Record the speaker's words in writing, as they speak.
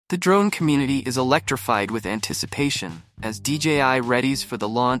The drone community is electrified with anticipation as DJI readies for the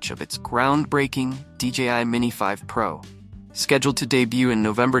launch of its groundbreaking DJI Mini 5 Pro. Scheduled to debut in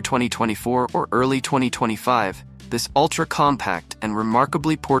November 2024 or early 2025, this ultra-compact and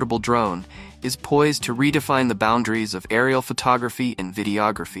remarkably portable drone is poised to redefine the boundaries of aerial photography and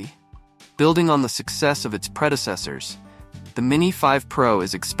videography. Building on the success of its predecessors, the Mini 5 Pro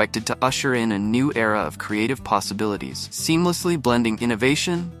is expected to usher in a new era of creative possibilities, seamlessly blending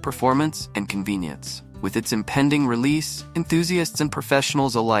innovation, performance, and convenience. With its impending release, enthusiasts and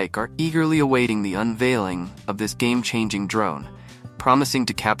professionals alike are eagerly awaiting the unveiling of this game-changing drone, promising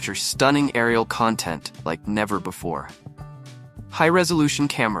to capture stunning aerial content like never before. High-resolution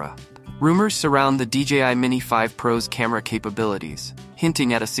camera. Rumors surround the DJI Mini 5 Pro's camera capabilities,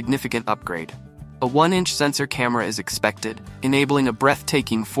 hinting at a significant upgrade. A 1-inch sensor camera is expected, enabling a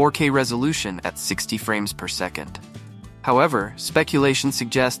breathtaking 4K resolution at 60 frames per second. However, speculation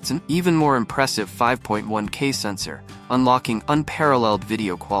suggests an even more impressive 5.1K sensor, unlocking unparalleled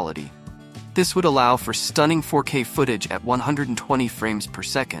video quality. This would allow for stunning 4K footage at 120 frames per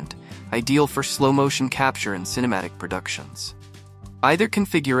second, ideal for slow-motion capture and cinematic productions. Either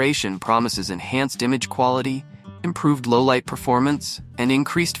configuration promises enhanced image quality, improved low-light performance, and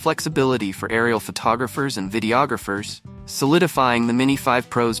increased flexibility for aerial photographers and videographers, solidifying the Mini 5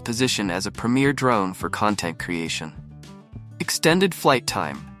 Pro's position as a premier drone for content creation. Extended flight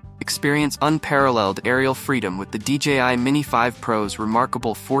time. Experience unparalleled aerial freedom with the DJI Mini 5 Pro's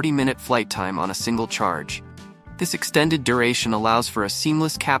remarkable 40-minute flight time on a single charge. This extended duration allows for a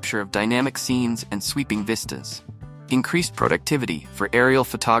seamless capture of dynamic scenes and sweeping vistas. Increased productivity for aerial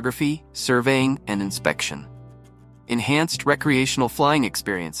photography, surveying, and inspection. Enhanced recreational flying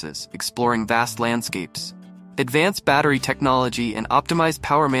experiences, exploring vast landscapes. Advanced battery technology and optimized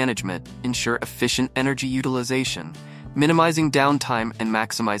power management ensure efficient energy utilization, minimizing downtime and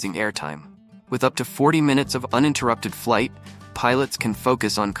maximizing airtime. With up to 40 minutes of uninterrupted flight, pilots can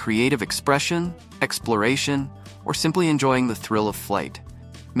focus on creative expression, exploration, or simply enjoying the thrill of flight,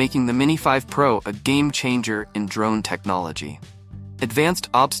 making the Mini 5 Pro a game-changer in drone technology. Advanced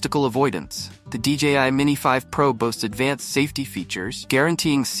obstacle avoidance. The DJI Mini 5 Pro boasts advanced safety features,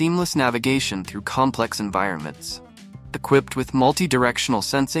 guaranteeing seamless navigation through complex environments. Equipped with multi-directional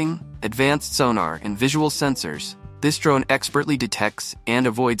sensing, advanced sonar, and visual sensors, this drone expertly detects and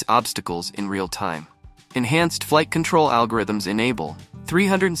avoids obstacles in real time. Enhanced flight control algorithms enable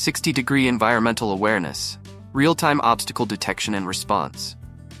 360-degree environmental awareness, real-time obstacle detection and response,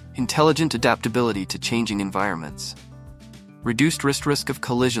 intelligent adaptability to changing environments. Reduced risk of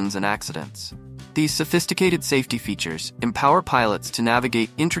collisions and accidents. These sophisticated safety features empower pilots to navigate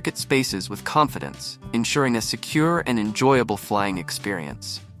intricate spaces with confidence, ensuring a secure and enjoyable flying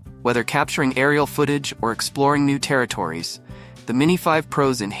experience. Whether capturing aerial footage or exploring new territories, the Mini 5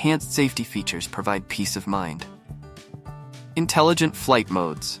 Pro's enhanced safety features provide peace of mind. Intelligent flight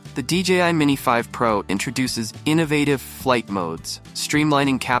modes. The DJI Mini 5 Pro introduces innovative flight modes,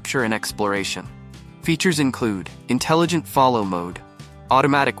 streamlining capture and exploration. Features include intelligent follow mode,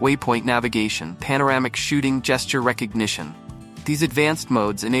 automatic waypoint navigation, panoramic shooting, gesture recognition. These advanced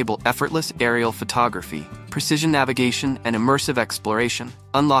modes enable effortless aerial photography, precision navigation, and immersive exploration,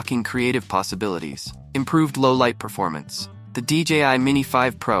 unlocking creative possibilities. Improved low-light performance. The DJI Mini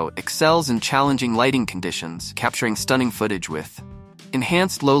 5 Pro excels in challenging lighting conditions, capturing stunning footage with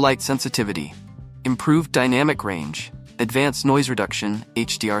enhanced low-light sensitivity, improved dynamic range, advanced noise reduction,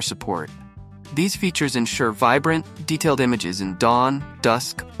 HDR support. These features ensure vibrant, detailed images in dawn,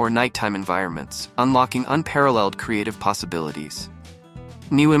 dusk, or nighttime environments, unlocking unparalleled creative possibilities.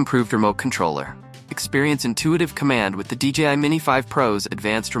 New improved remote controller. Experience intuitive command with the DJI Mini 5 Pro's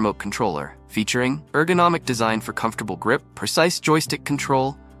advanced remote controller, featuring ergonomic design for comfortable grip, precise joystick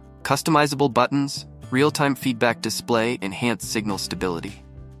control, customizable buttons, real-time feedback display, enhanced signal stability.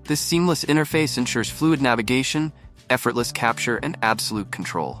 This seamless interface ensures fluid navigation, effortless capture, and absolute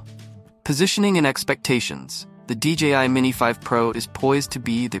control. Positioning and expectations. The DJI Mini 5 Pro is poised to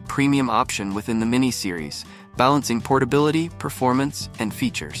be the premium option within the Mini series, balancing portability, performance, and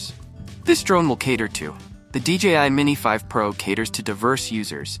features. This drone will cater to. The DJI Mini 5 Pro caters to diverse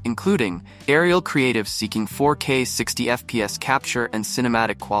users, including aerial creatives seeking 4K 60 FPS capture and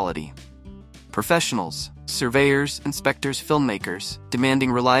cinematic quality. Professionals, surveyors, inspectors, filmmakers,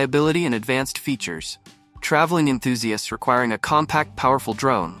 demanding reliability and advanced features. Traveling enthusiasts requiring a compact, powerful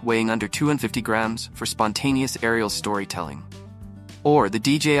drone weighing under 250 grams for spontaneous aerial storytelling. Or the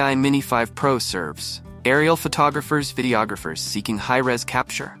DJI Mini 5 Pro serves aerial photographers, videographers seeking high-res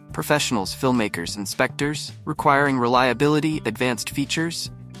capture, professionals, filmmakers, inspectors requiring reliability, advanced features,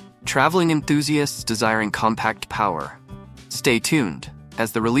 traveling enthusiasts desiring compact power. Stay tuned,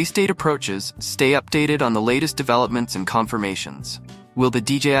 As the release date approaches, stay updated on the latest developments and confirmations. Will the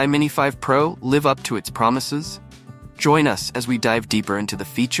DJI Mini 5 Pro live up to its promises? Join us as we dive deeper into the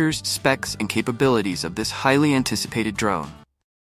features, specs, and capabilities of this highly anticipated drone.